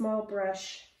my small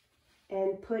brush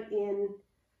and put in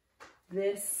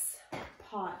this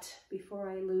pot before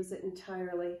I lose it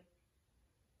entirely.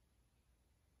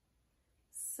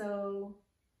 So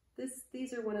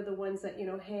these are one of the ones that, you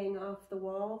know, hang off the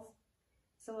walls.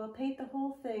 So I'll paint the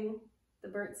whole thing, the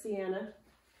burnt sienna,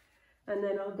 and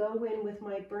then I'll go in with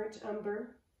my burnt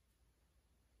umber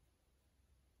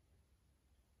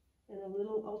and a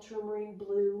little ultramarine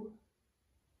blue.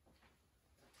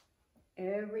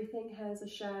 Everything has a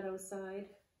shadow side.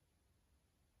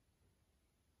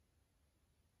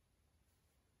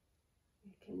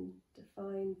 I can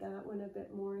define that one a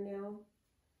bit more now.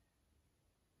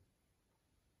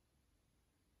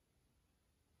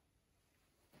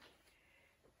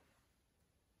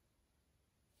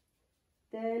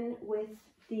 Then with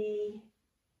the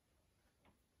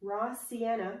raw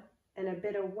sienna and a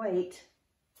bit of white,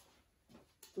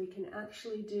 we can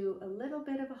actually do a little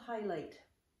bit of a highlight.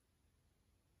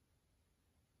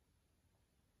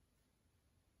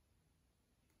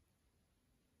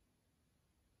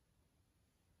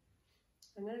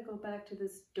 I'm going to go back to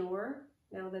this door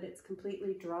now that it's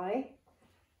completely dry,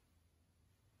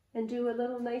 and do a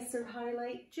little nicer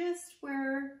highlight just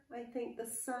where I think the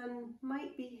sun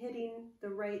might be hitting the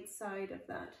right side of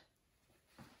that.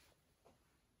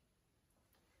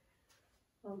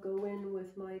 I'll go in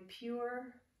with my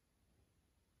pure.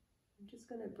 I'm just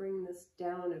going to bring this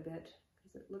down a bit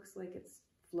because it looks like it's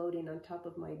floating on top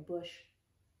of my bush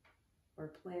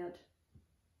or plant.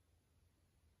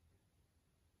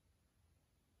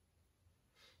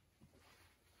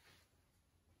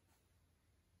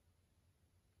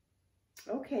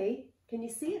 Okay, can you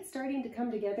see it starting to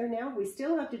come together now? We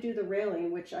still have to do the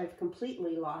railing, which I've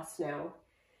completely lost now.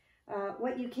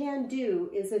 What you can do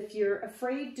is, if you're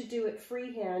afraid to do it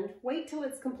freehand, wait till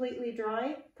it's completely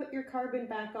dry, put your carbon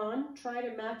back on, try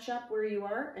to match up where you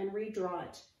are and redraw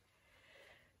it.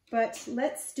 But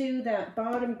let's do that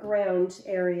bottom ground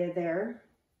area there.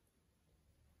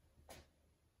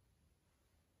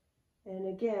 And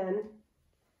again,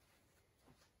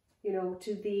 you know,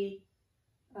 to the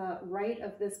right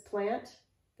of this plant,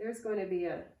 there's going to be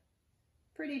a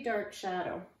pretty dark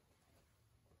shadow.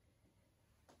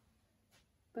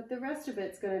 But the rest of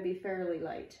it's going to be fairly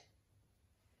light.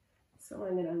 So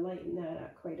I'm going to lighten that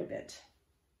up quite a bit.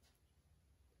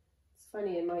 It's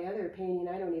funny, in my other painting,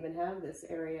 I don't even have this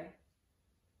area.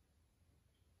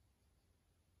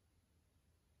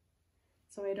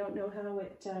 So I don't know how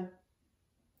it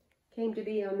came to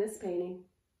be on this painting.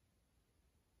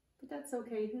 But that's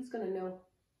okay, who's going to know?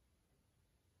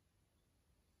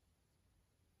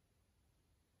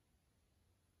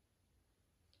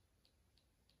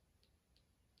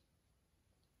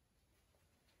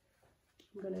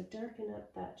 I'm going to darken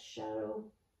up that shadow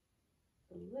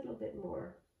a little bit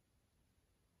more.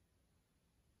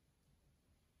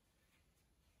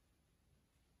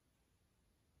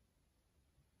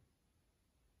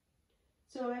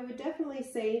 So I would definitely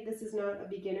say this is not a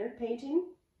beginner painting,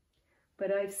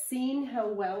 but I've seen how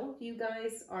well you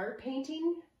guys are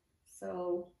painting,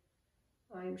 so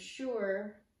I'm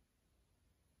sure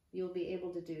you'll be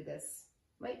able to do this.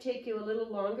 Might take you a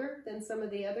little longer than some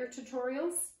of the other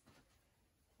tutorials,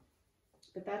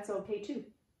 but that's okay too.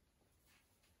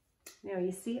 Now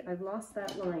you see, I've lost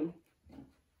that line.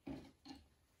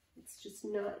 It's just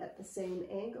not at the same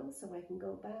angle, so I can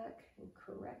go back and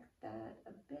correct that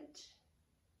a bit.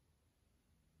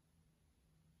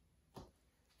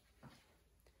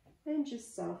 And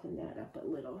just soften that up a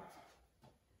little.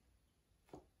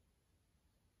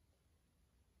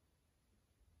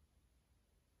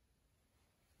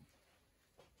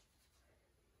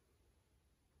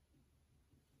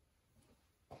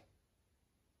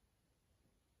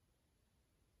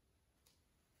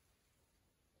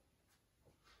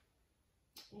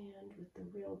 And with the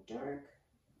real dark,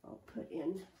 I'll put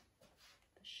in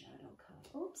the shadow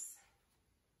color. Oops.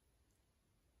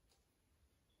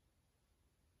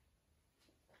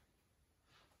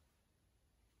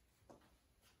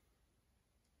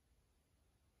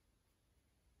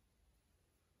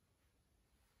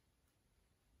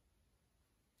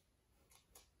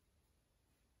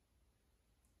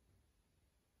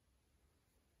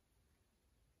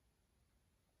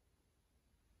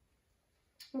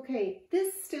 Okay,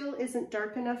 this still isn't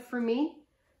dark enough for me.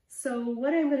 So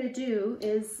what I'm going to do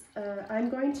is I'm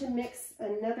going to mix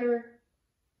another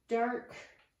dark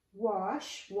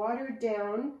wash, watered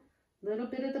down, a little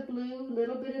bit of the blue, a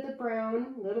little bit of the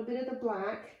brown, a little bit of the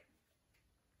black.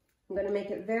 I'm going to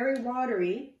make it very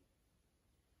watery.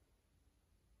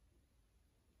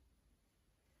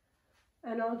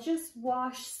 And I'll just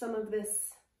wash some of this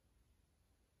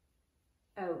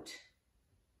out,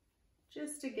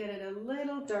 just to get it a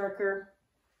little darker,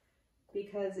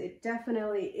 because it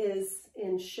definitely is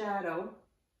in shadow.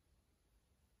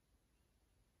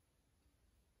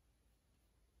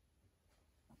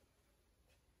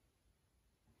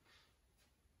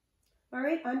 All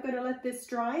right, I'm going to let this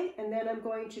dry, and then I'm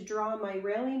going to draw my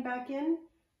railing back in,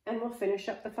 and we'll finish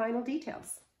up the final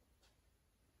details.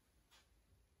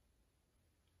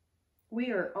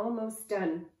 We are almost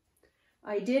done.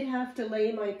 I did have to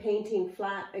lay my painting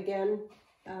flat again.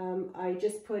 I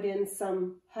just put in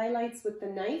some highlights with the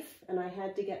knife, and I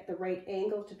had to get the right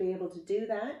angle to be able to do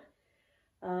that.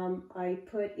 I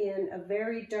put in a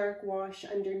very dark wash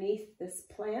underneath this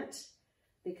plant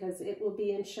because it will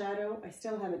be in shadow. I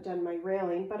still haven't done my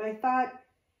railing, but I thought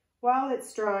while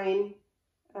it's drying,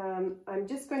 I'm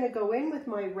just going to go in with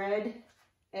my red,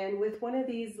 and with one of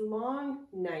these long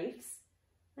knives,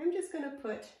 I'm just going to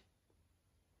put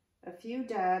a few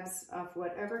dabs of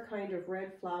whatever kind of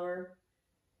red flower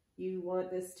you want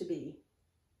this to be.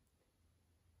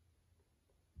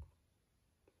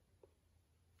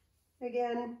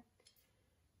 Again,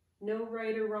 no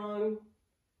right or wrong.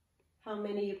 how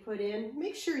many you put in.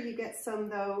 Make sure you get some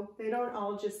though. They don't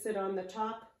all just sit on the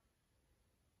top.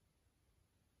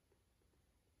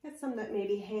 Get some that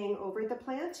maybe hang over the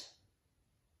plant.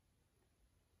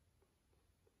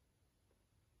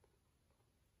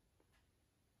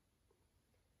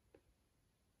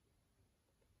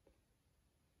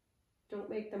 Don't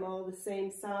make them all the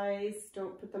same size.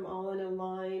 Don't put them all in a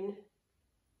line.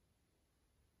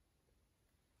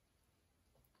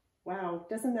 Wow,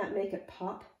 doesn't that make it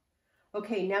pop?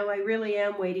 Okay, now I really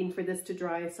am waiting for this to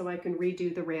dry so I can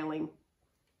redo the railing.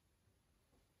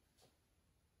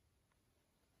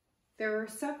 There are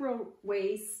several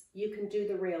ways you can do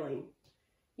the railing.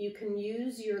 You can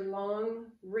use your long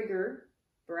rigger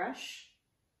brush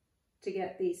to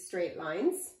get these straight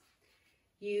lines.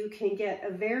 You can get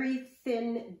a very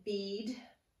thin bead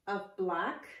of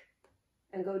black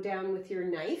and go down with your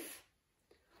knife,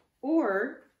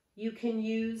 or you can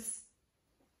use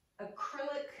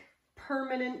acrylic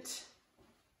permanent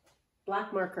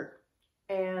black marker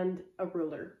and a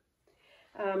ruler.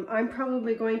 I'm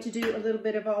probably going to do a little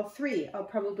bit of all three. I'll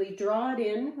probably draw it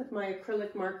in with my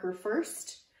acrylic marker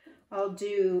first. I'll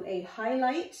do a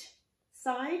highlight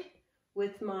side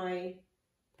with my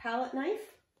palette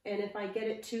knife, and if I get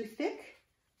it too thick,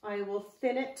 I will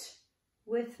thin it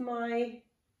with my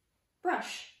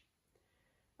brush.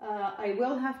 I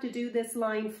will have to do this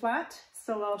line flat,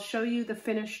 so I'll show you the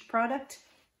finished product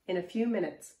in a few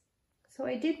minutes. So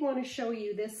I did want to show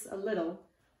you this a little.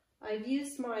 I've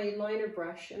used my liner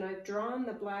brush and I've drawn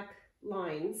the black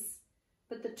lines,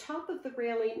 but the top of the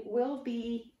railing will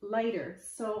be lighter.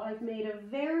 So I've made a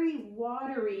very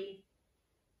watery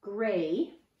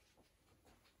gray,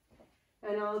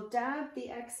 and I'll dab the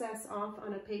excess off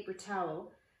on a paper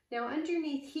towel. Now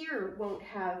underneath here won't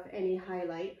have any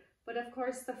highlight, but of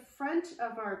course the front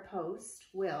of our post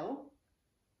will.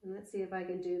 And let's see if I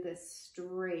can do this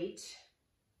straight.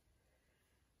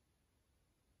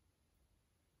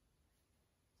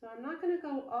 So I'm not going to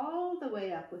go all the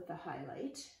way up with the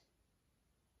highlight.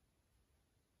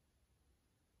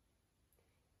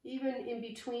 Even in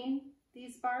between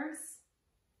these bars,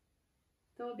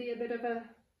 there'll be a bit of a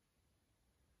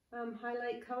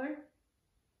highlight color.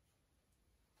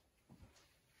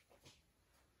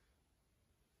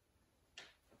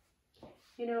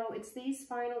 You know, it's these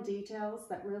final details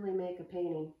that really make a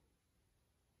painting.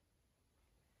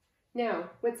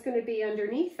 Now, what's going to be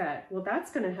underneath that? Well,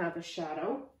 that's going to have a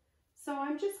shadow. So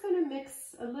I'm just going to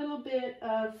mix a little bit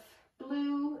of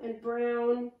blue and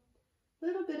brown, a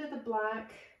little bit of the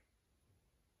black.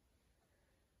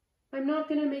 I'm not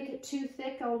going to make it too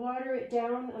thick. I'll water it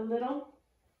down a little.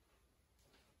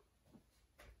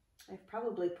 I've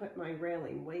probably put my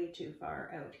railing way too far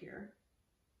out here.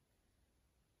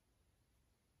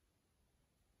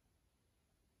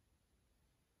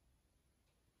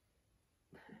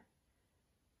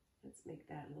 Let's make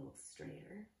that a little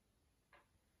straighter.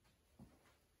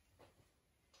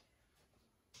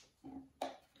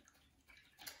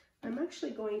 I'm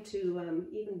actually going to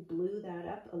even blue that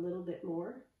up a little bit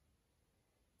more.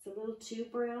 It's a little too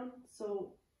brown,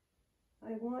 so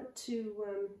I want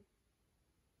to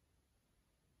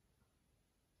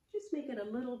just make it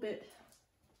a little bit,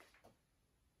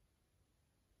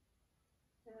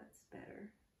 that's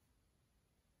better.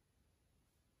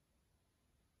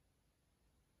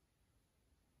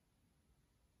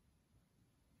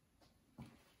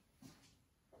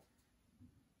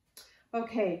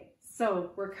 Okay,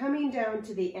 so we're coming down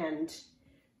to the end.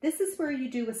 This is where you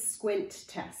do a squint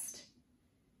test.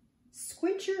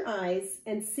 Squint your eyes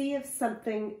and see if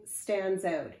something stands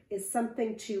out. Is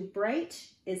something too bright?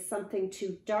 Is something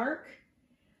too dark?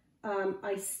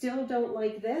 I still don't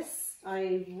like this.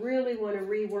 I really want to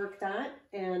rework that,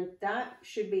 and that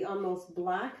should be almost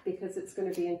black because it's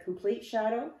going to be in complete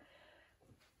shadow.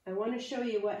 I want to show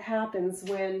you what happens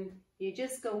when you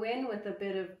just go in with a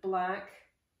bit of black.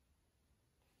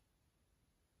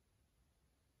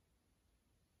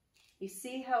 You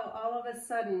see how all of a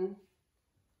sudden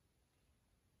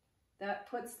that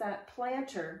puts that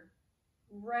planter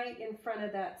right in front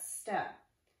of that step.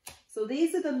 So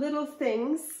these are the little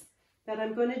things that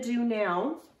I'm going to do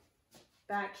now.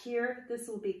 Back here, this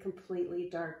will be completely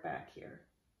dark back here.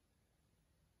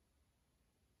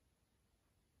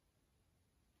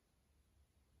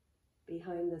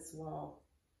 Behind this wall.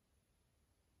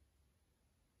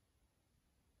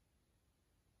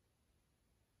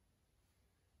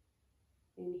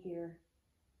 In here.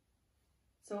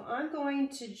 So I'm going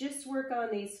to just work on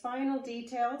these final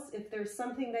details. If there's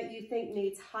something that you think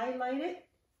needs highlighted,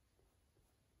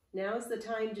 now's the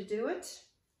time to do it.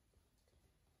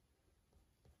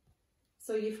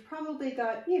 So you've probably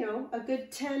got, you know, a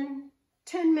good 10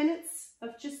 10 minutes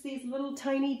of just these little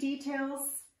tiny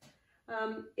details.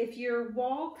 If your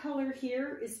wall color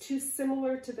here is too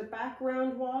similar to the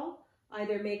background wall,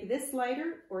 either make this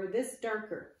lighter or this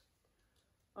darker.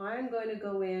 I'm going to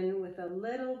go in with a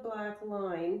little black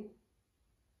line,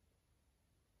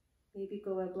 maybe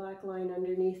go a black line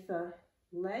underneath the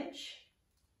ledge.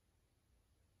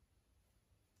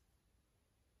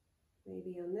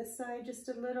 Maybe on this side just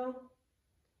a little.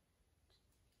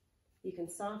 You can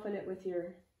soften it with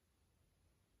your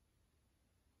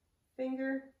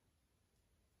finger.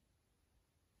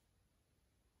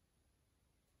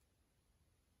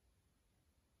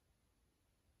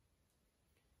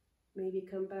 Maybe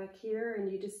come back here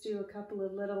and you just do a couple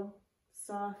of little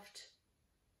soft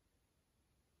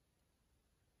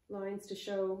lines to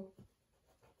show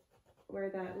where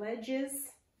that ledge is.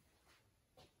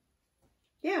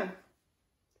 Yeah.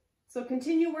 So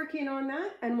continue working on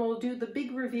that and we'll do the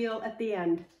big reveal at the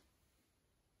end.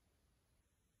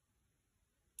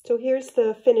 So here's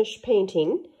the finished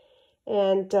painting,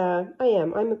 and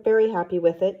I'm very happy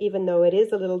with it, even though it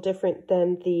is a little different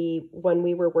than the one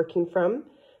we were working from,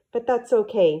 but that's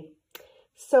okay.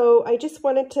 So I just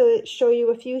wanted to show you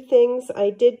a few things. I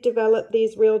did develop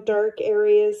these real dark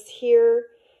areas here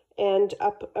and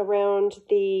up around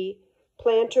the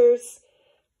planters.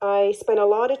 I spent a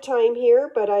lot of time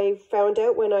here, but I found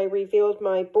out when I revealed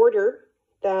my border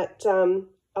that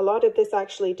a lot of this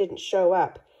actually didn't show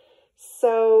up.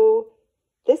 So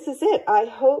this is it. I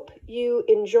hope you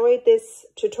enjoyed this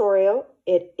tutorial.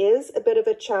 It is a bit of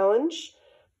a challenge,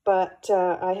 but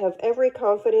I have every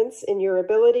confidence in your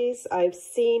abilities. I've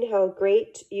seen how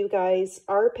great you guys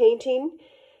are painting.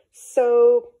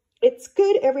 So it's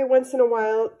good every once in a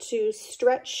while to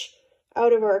stretch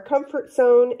out of our comfort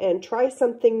zone and try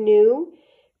something new.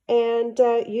 And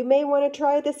you may want to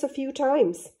try this a few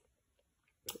times.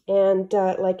 And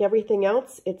like everything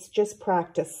else, it's just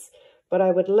practice. But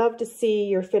I would love to see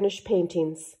your finished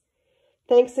paintings.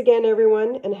 Thanks again,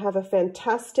 everyone, and have a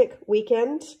fantastic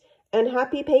weekend and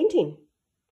happy painting.